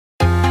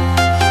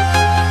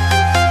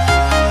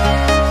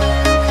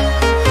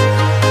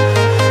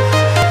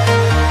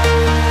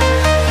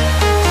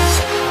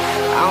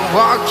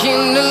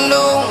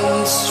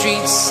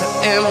streets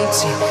are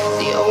empty.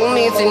 The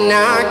only thing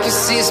I can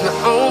see is my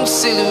own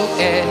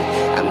silhouette.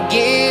 I'm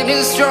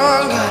getting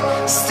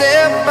stronger,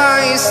 step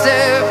by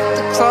step.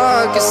 The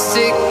clock is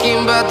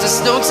ticking, but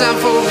there's no time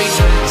for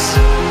regrets.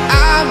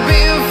 I've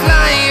been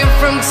flying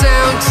from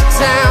town to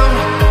town,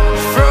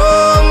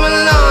 from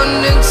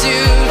London to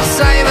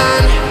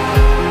Taiwan.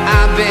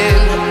 I've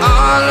been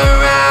all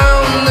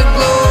around the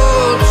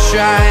globe,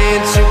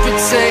 trying to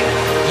protect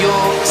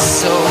your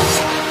soul.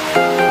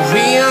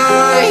 We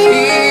are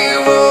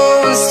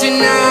heroes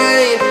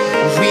tonight.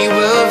 We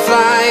will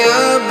fly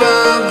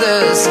above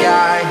the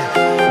sky.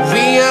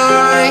 We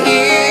are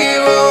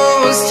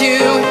heroes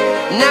tonight.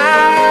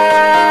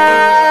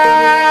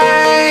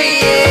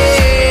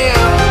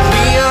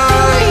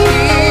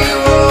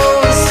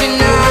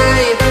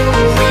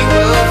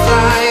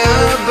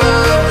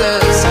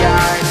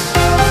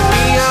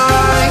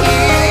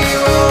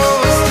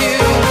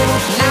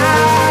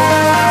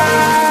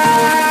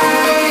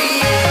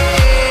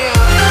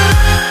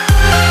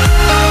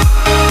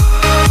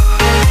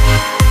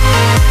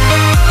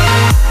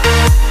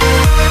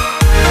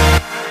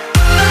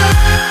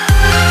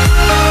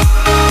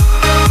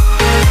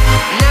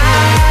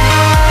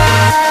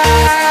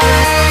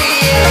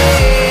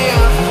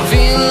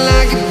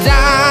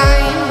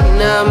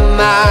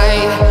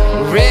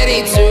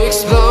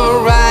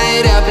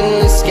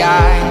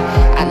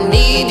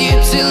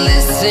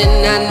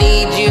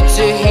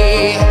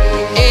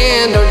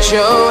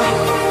 Show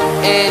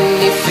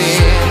any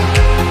fear.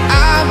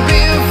 I've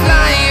been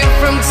flying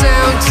from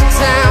town to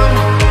town,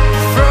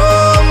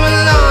 from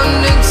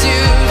London to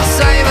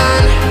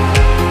Taiwan.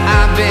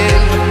 I've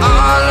been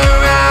all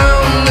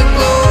around the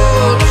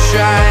globe,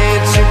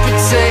 trying to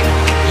protect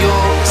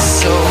your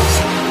soul.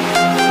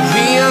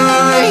 We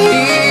are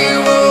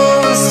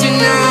heroes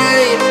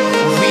tonight.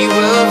 We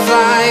will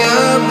fly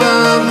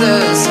above the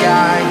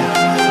sky.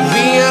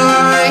 We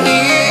are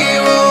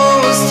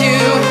heroes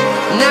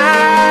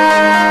tonight.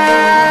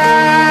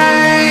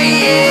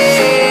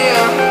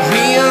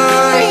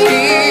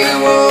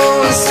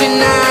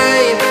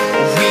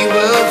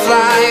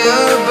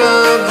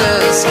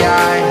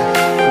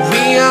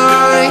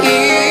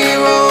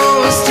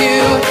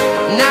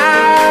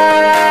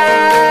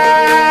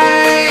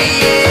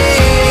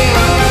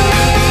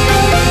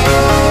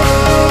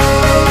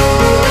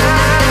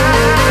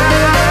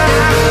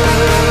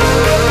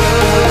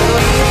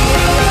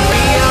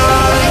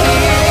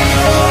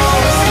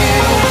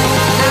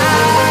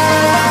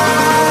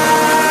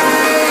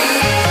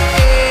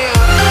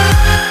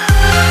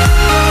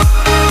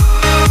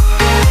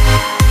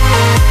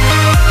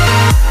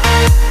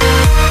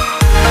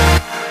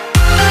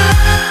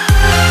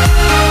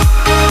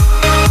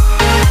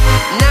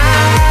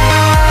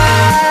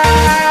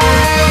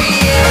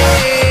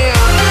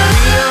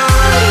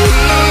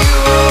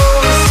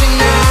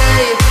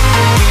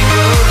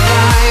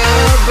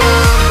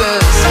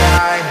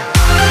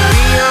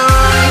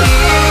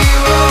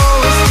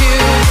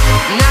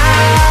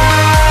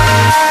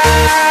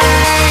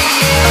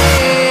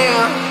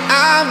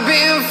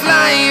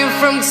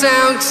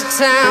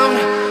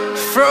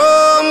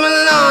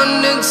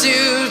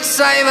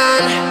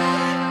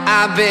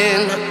 I've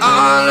been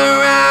all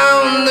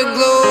around the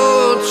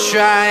globe,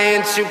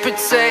 trying to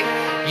protect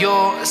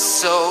your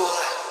soul.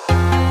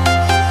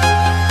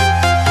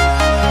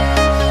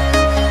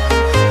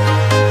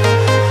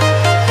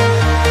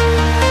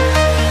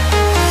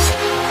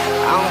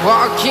 I'm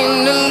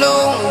walking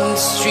alone, the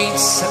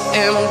streets are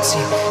empty.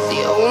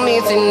 The only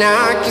thing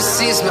I can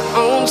see is my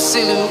own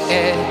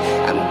silhouette.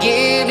 I'm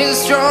getting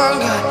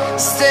stronger,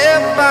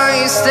 step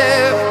by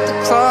step. The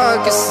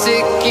clock is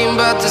ticking,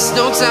 but there's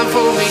no time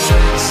for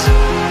regrets.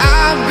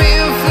 I've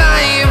been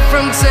flying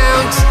from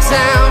town to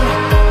town,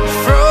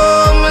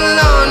 from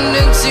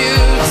London to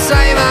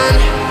Taiwan.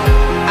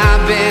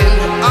 I've been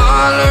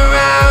all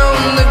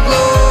around the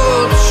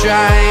globe,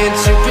 trying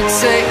to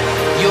protect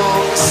your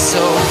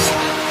soul.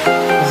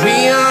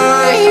 We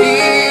are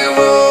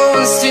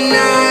heroes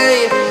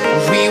tonight.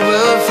 We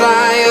will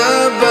fly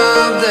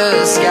above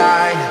the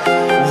sky.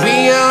 We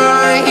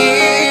are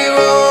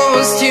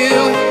heroes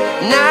tonight.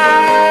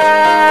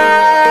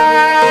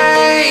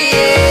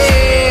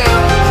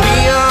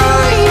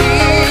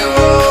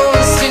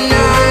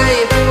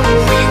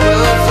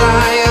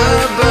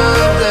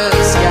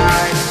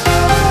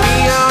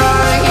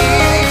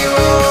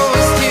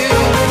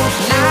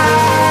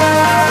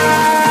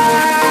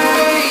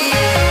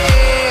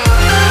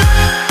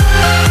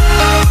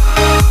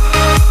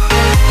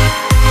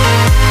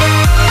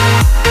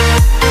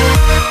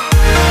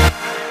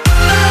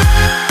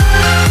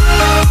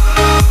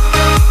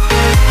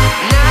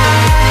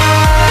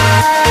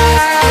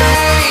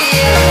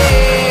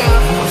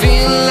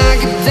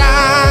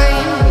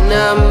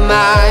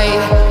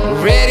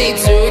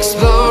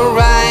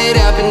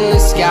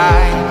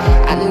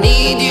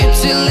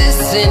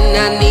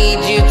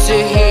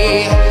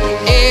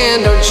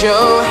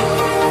 Show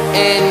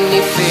any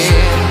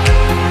fear.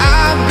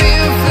 I've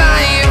been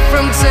flying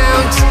from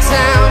town to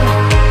town,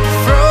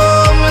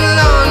 from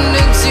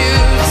London to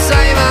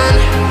Taiwan.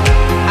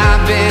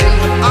 I've been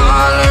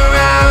all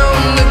around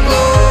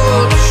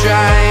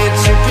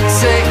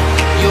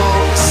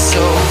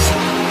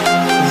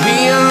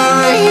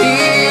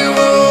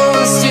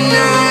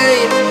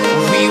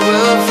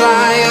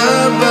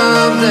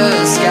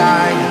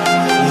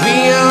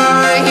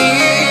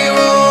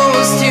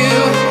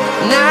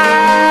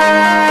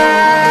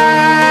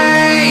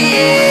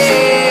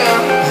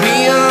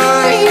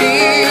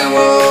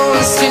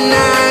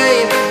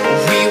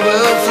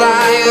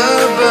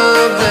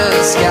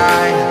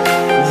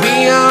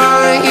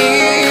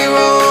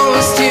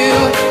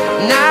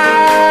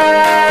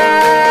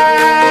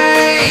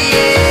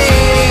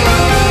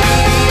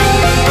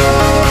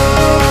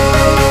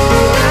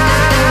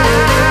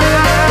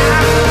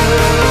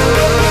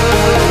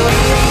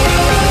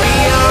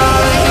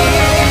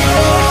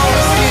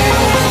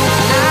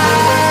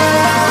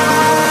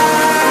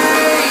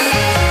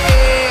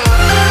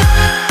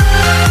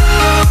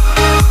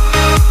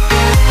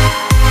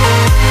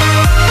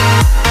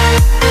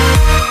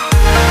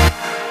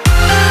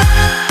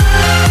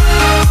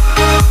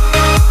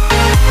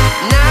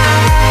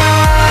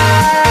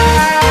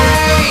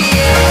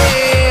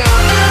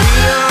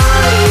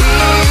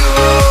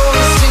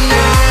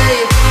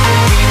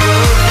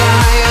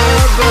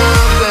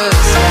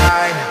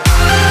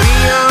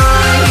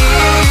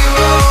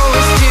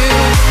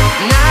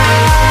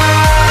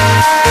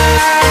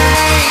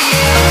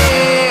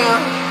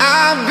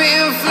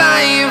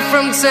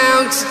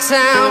town to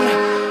town,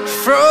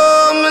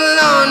 from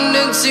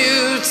London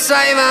to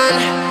Taiwan.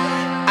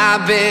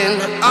 I've been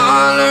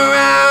all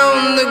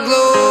around the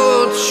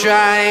globe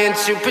trying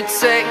to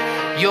protect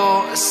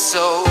your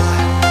soul.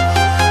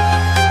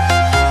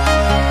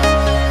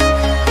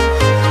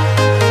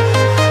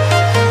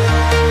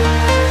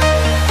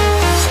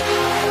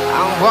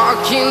 I'm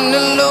walking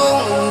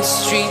alone, the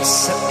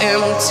streets are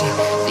empty.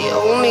 The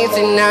only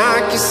thing I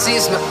can see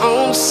is my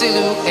own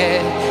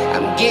silhouette.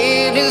 I'm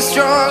getting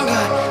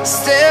stronger,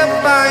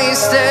 step by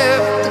step.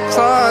 The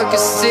clock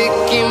is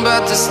ticking,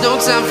 but there's no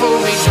time for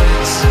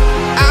regrets.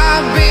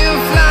 I've been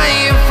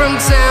flying from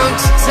town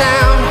to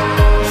town,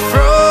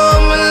 from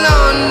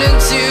London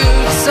to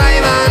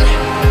Taiwan.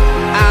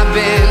 I've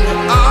been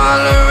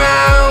all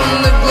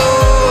around the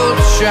globe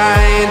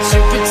trying to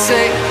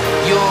protect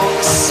your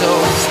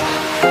soul.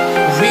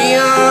 We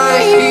are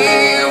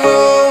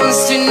heroes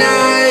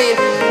tonight.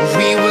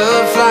 We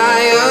will fly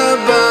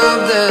above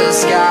the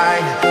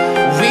sky.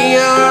 We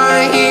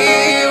are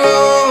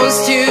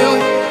heroes tonight.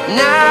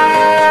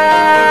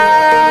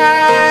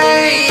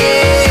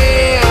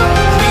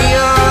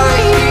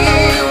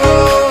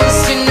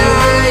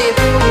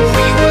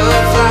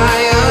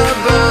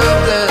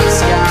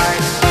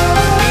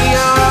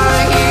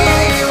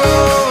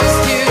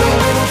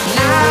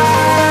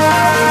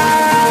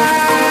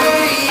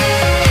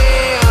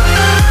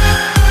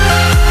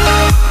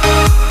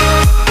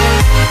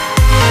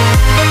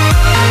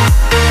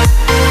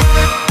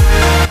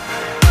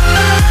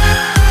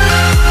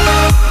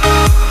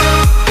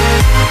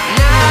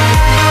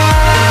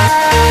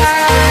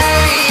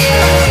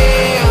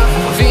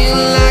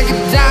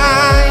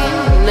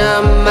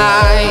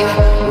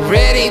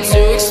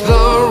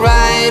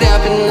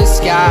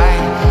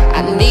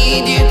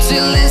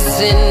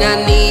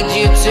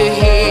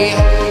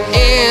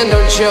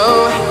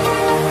 Show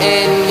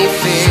any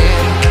fear.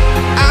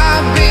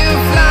 I've been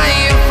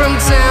flying from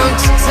town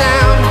to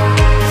town,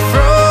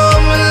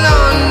 from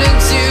London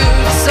to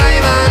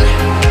Taiwan.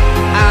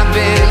 I've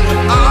been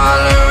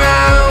all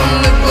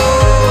around the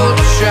globe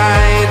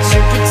trying to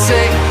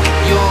protect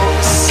your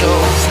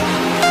soul.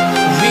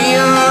 We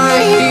are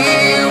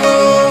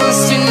heroes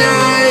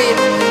tonight.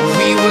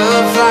 We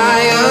will fly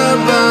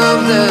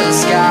above the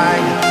sky.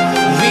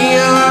 We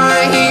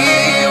are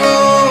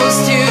heroes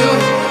tonight.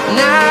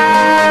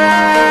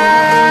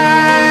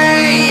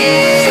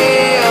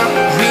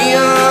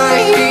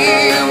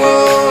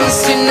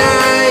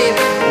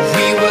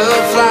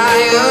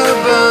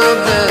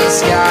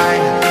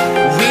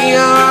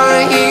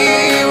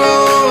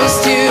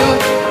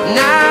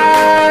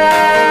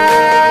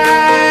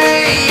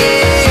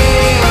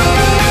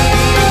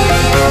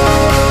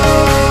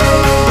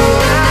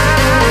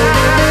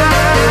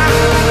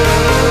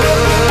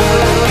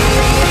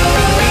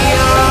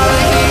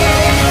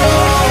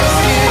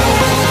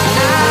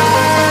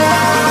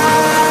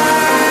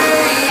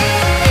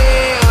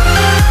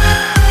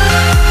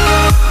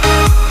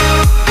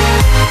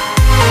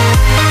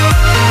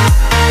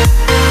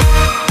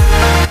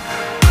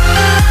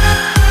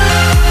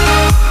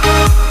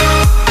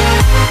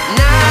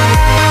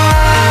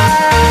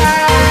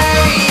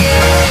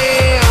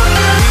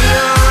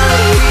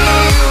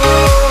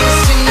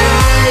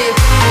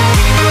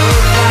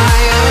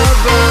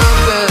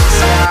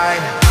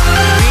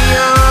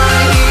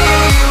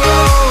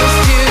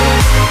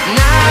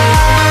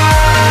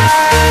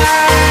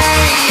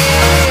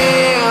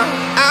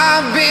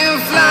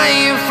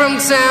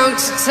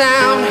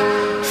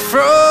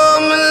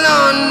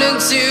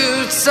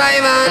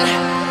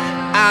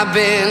 I've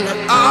been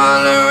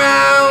all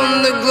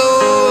around the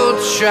globe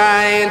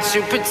trying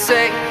to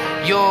protect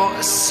your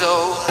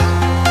soul.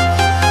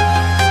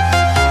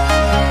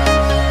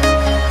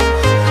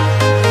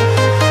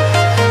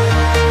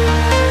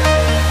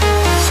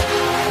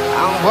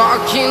 I'm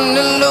walking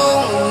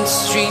alone, the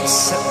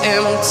streets are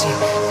empty.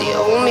 The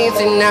only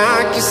thing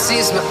I can see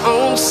is my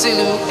own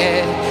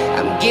silhouette.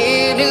 I'm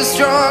getting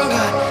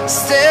stronger,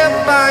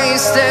 step by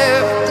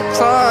step. The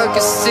clock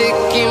is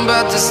ticking,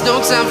 but there's no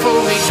time for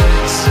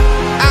regrets.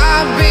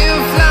 I've been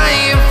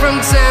flying from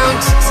town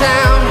to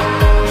town,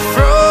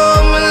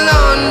 from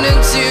London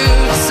to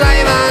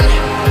Taiwan.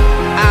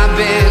 I've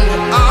been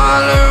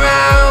all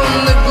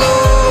around the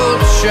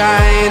globe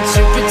trying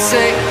to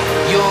protect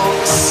your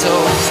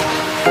soul.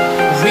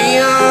 We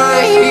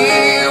are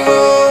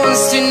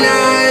heroes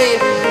tonight.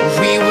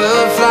 We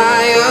will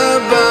fly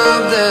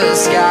above the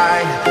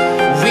sky.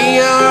 We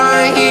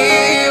are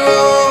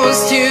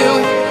heroes tonight.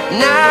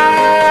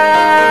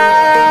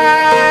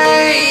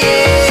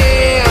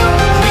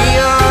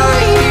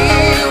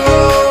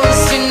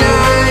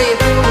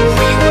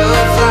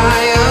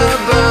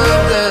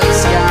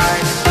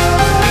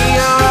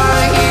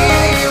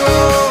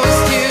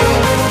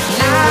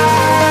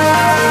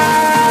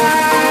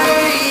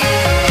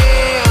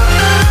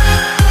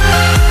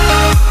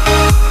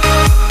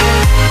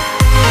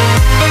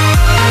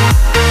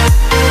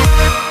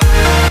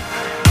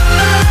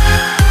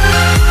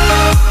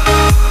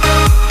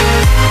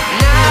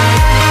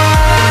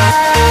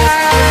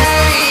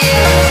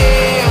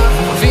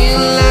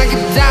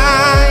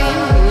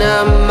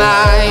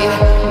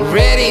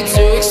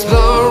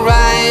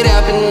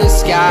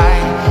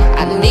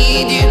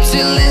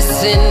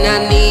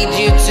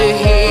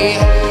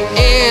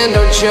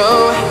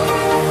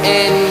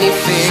 any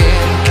fear.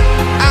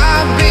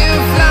 I've been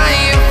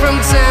flying from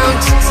town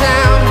to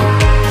town,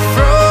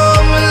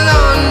 from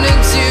London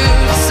to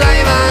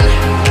Taiwan.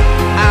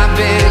 I've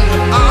been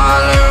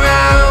all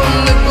around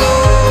the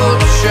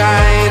globe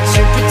trying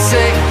to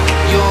protect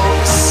your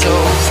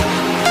soul.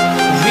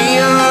 We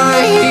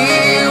are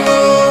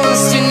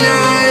heroes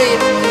tonight.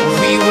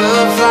 We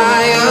will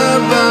fly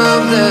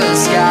above the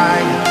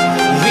sky.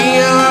 We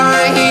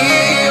are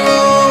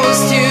heroes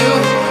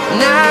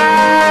tonight.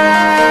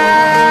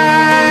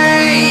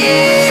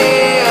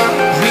 Yeah.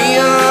 We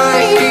are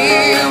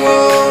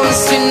heroes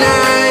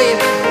tonight.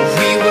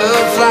 We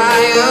will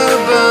fly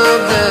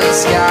above the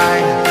sky.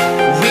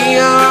 We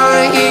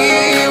are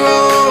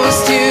heroes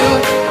tonight.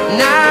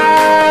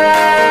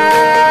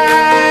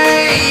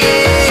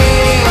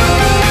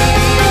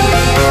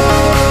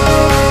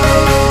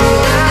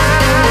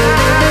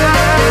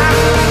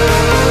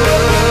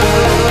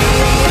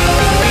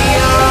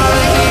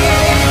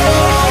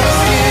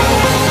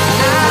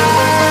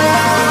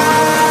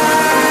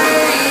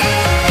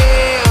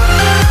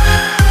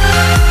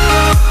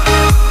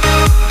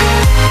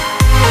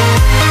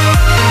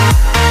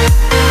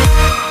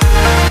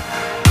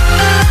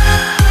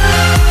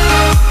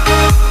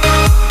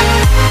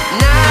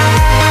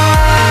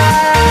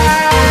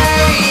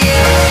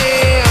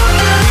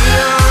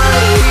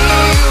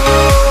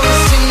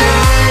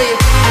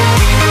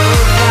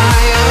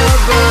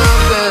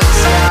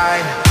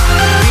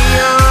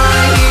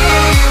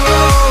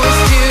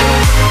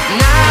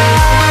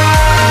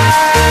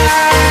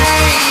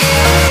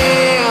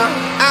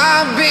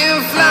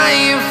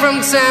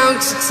 Town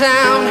to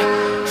town,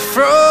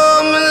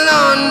 from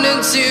London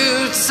to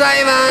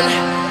Taiwan.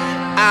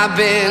 I've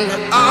been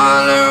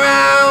all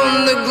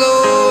around the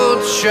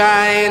globe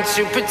trying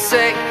to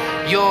protect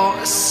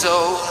your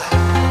soul.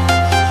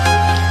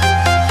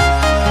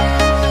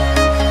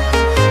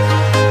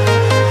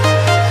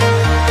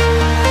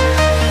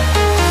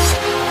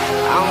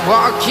 I'm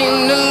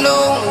walking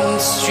alone, the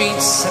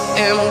streets are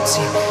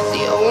empty.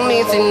 The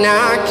only thing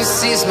I can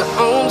see is my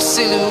own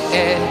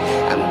silhouette.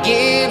 I'm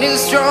getting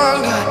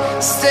stronger,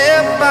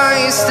 step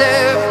by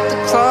step. The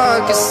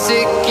clock is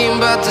ticking,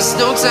 but there's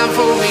no time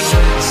for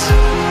regrets.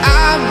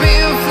 I've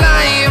been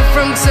flying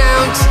from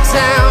town to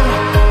town,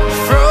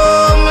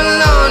 from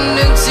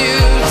London to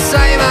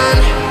Taiwan.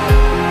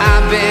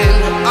 I've been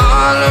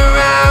all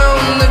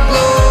around the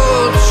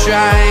globe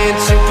trying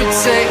to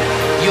protect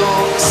your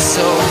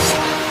soul.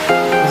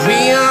 We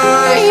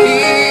are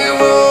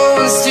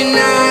heroes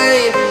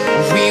tonight.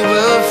 We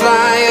will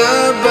fly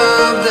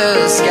above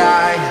the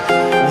sky.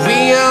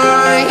 We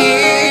are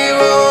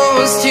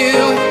heroes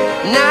tonight.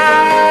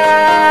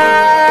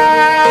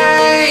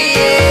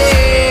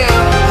 Yeah.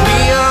 We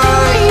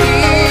are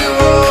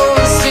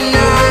heroes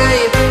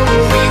tonight.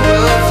 We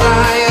will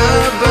fly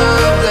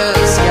above the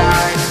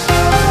sky.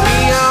 We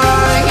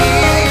are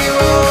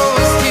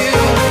heroes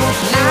tonight.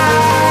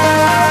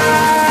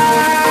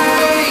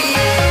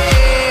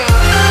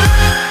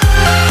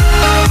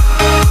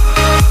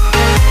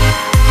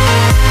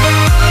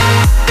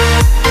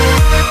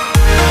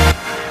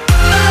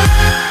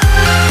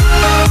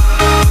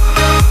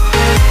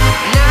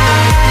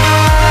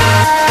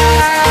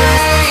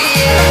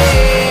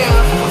 Yeah.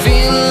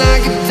 Feel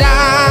like a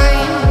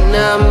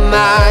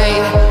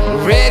dynamite,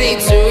 ready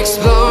to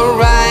explode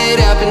right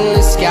up in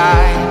the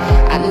sky.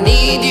 I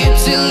need you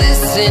to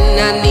listen,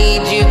 I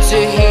need you to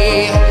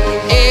hear,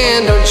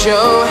 and don't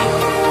show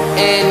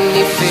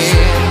any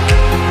fear.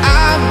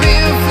 I've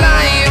been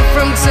flying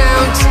from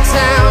town to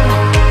town,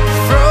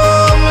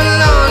 from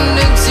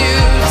London to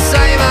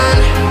Taiwan.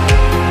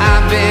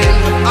 I've been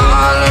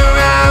all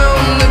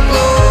around the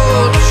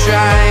globe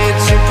trying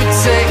to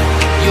protect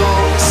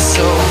your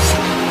soul.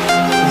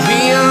 We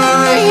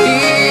are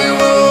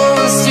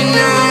heroes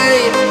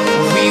tonight.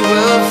 We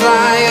will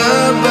fly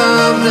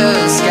above the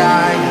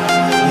sky.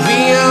 We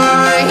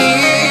are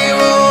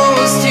heroes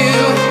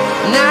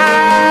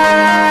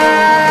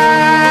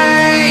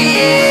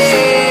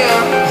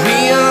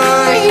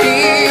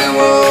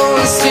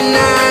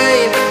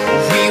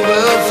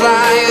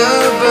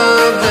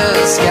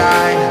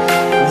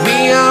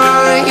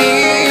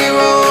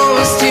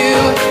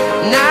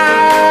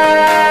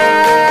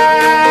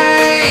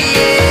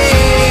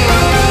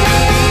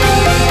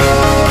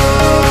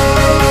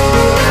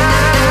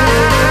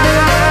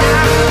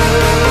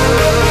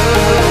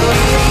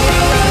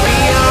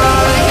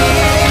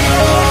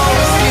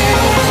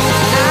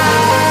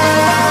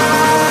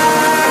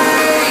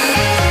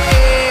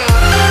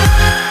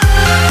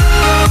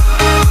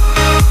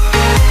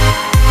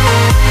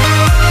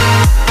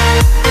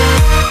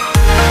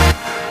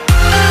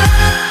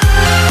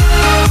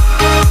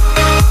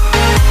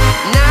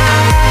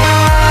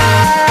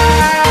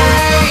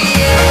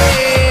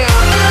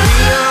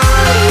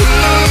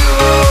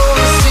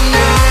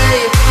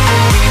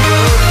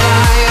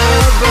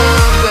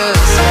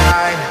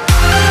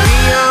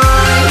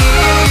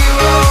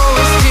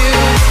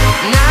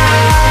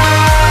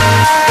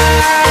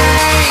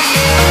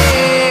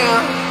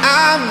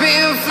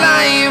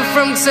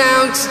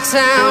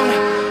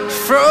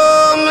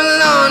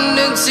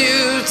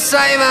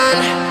Taiwan.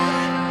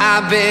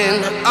 I've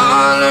been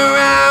all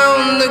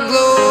around the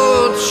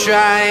globe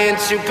trying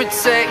to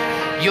protect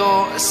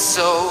your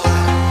soul.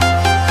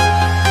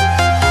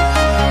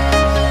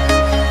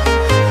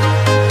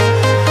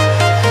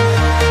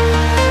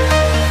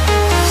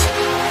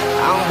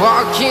 I'm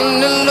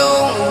walking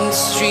alone, the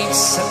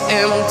streets are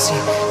empty.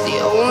 The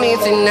only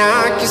thing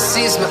I can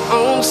see is my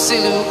own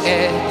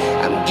silhouette.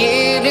 I'm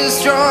getting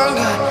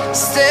stronger,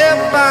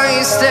 step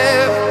by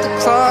step. The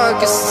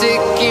clock is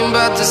ticking,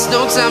 but there's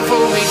no time for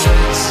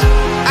regrets.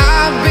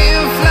 I've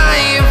been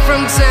flying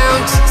from town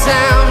to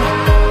town,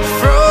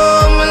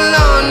 from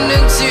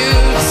London to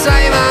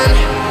Taiwan.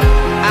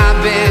 I've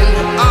been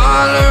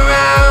all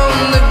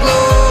around the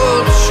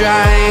globe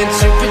trying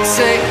to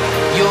protect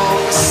your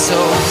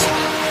soul.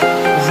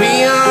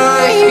 We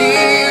are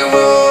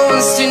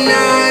heroes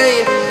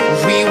tonight.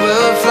 We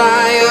will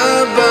fly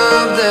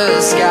above the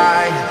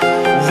sky.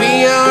 We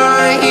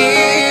are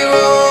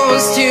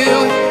heroes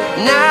tonight.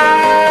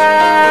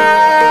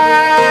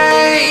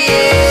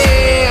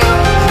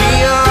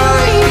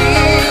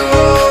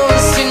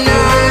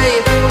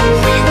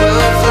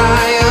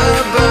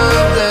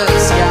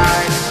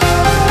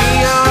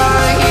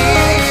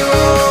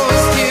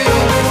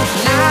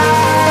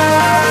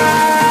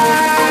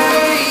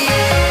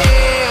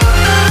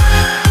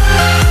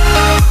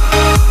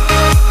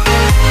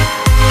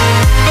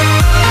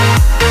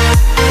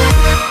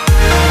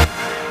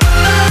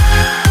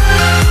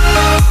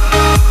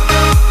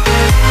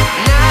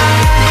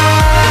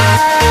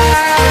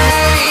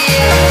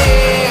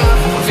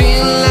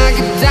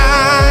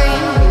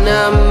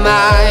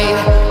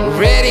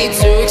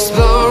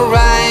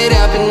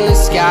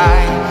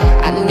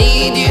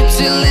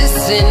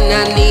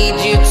 I need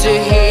you to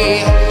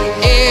hear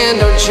and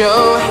don't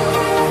show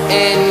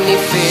any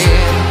fear.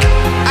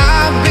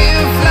 I've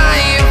been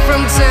flying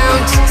from town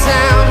to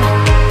town,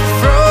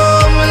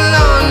 from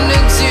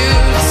London to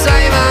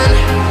Taiwan.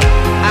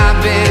 I've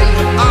been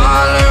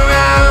all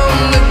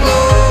around the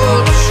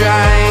globe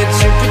trying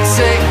to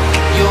protect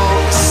your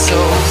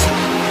soul.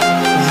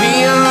 We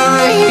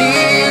are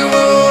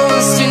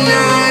heroes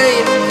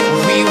tonight.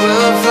 We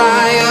will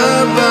fly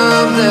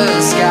above the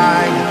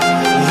sky.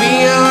 We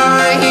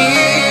are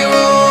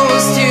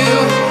heroes tonight,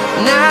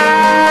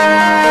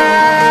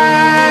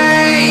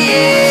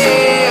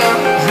 yeah.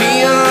 We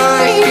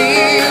are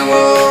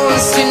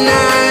heroes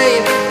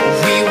tonight.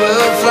 We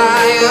will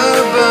fly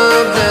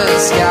above the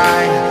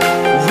sky.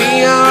 We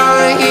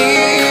are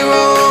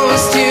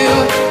heroes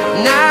tonight,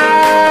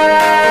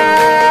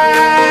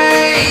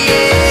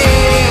 yeah.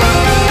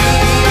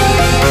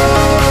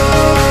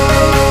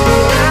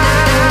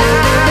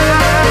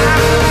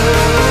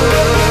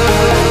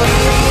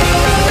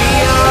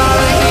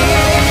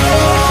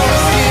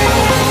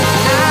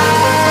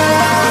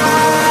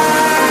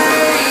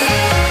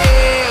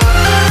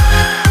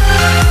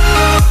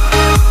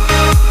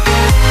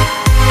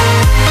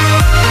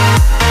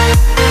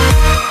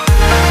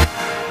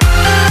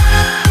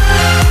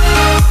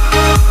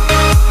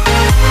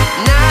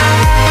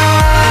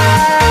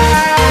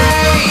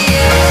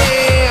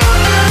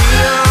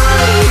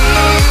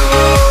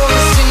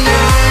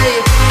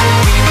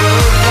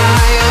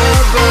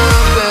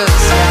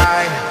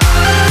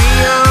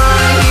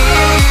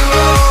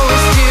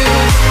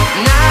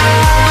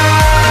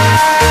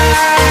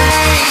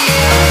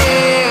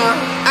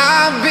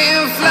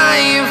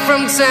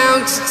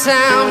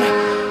 Town,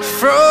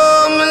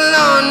 from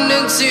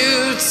London to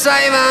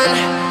Taiwan.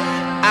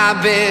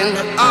 I've been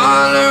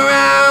all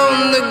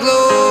around the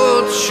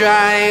globe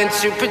trying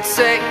to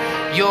protect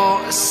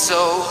your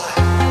soul.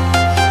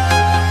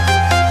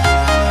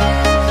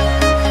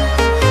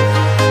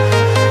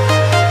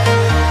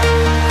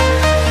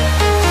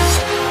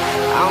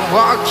 I'm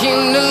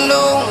walking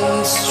alone,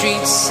 the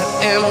streets are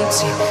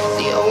empty.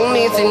 The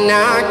only thing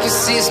I can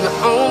see is my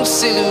own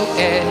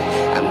silhouette.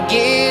 I'm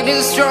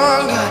getting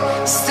stronger,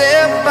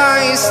 step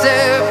by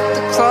step.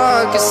 The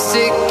clock is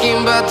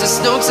ticking, but there's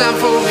no time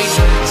for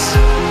regrets.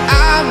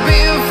 I've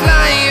been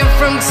flying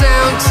from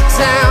town to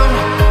town,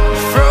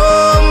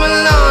 from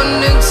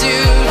London to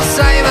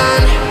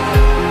Taiwan.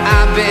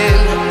 I've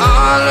been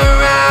all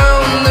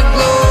around the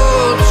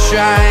globe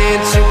trying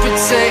to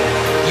protect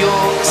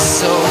your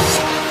soul.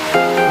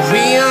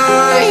 We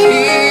are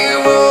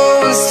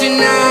heroes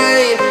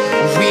tonight.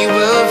 We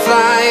will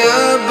fly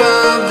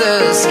above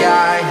the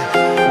sky.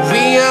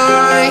 We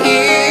are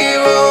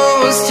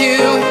heroes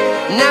tonight,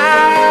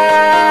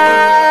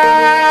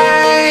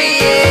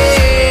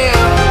 yeah.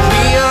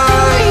 We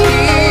are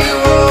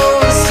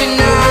heroes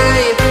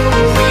tonight.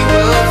 We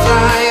will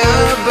fly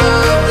above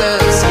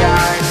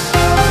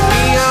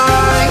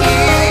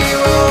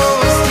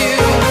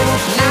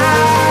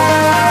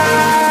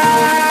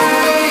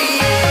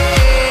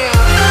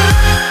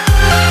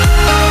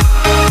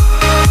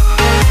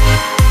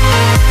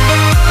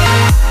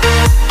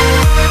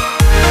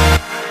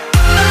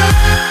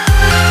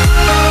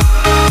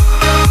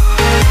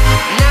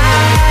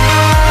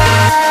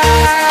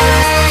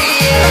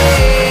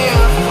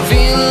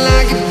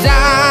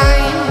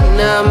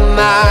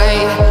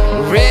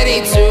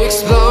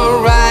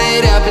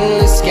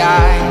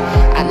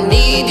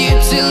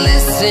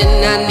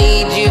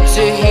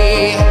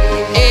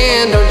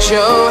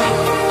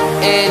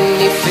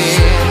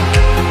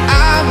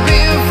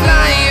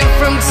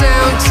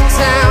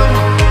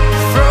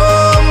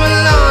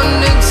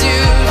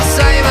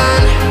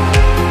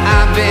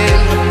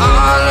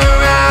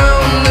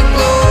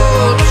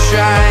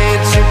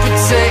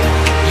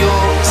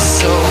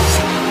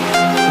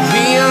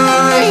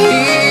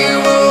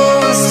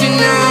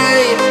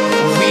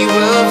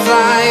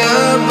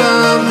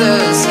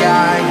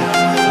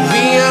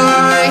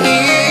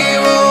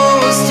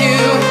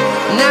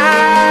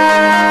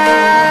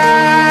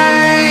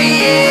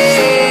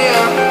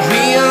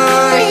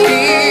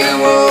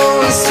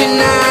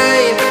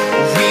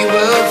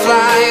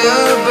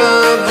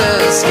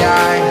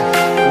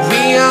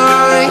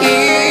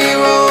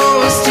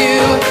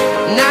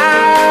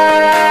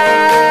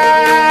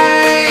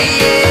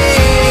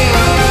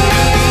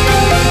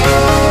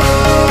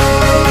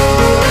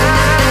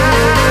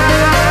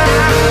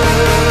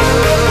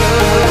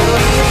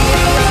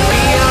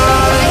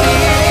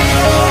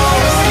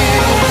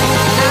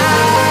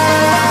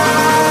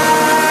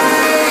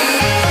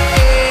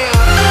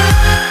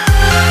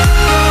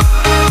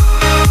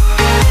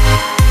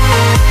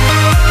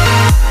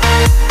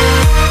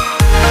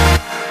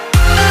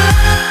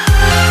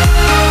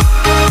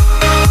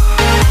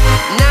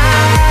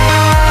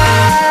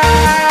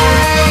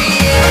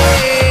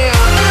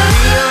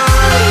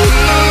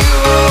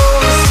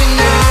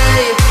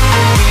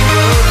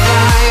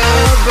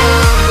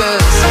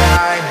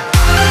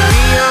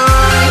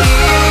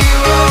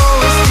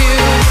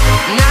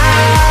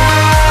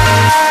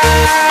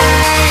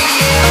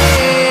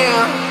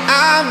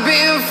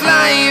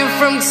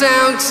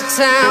town to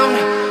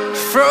town,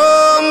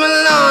 from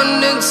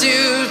London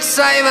to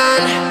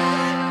Taiwan.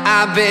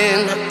 I've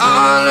been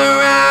all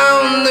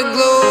around the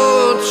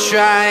globe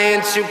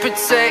trying to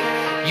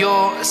protect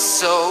your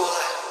soul.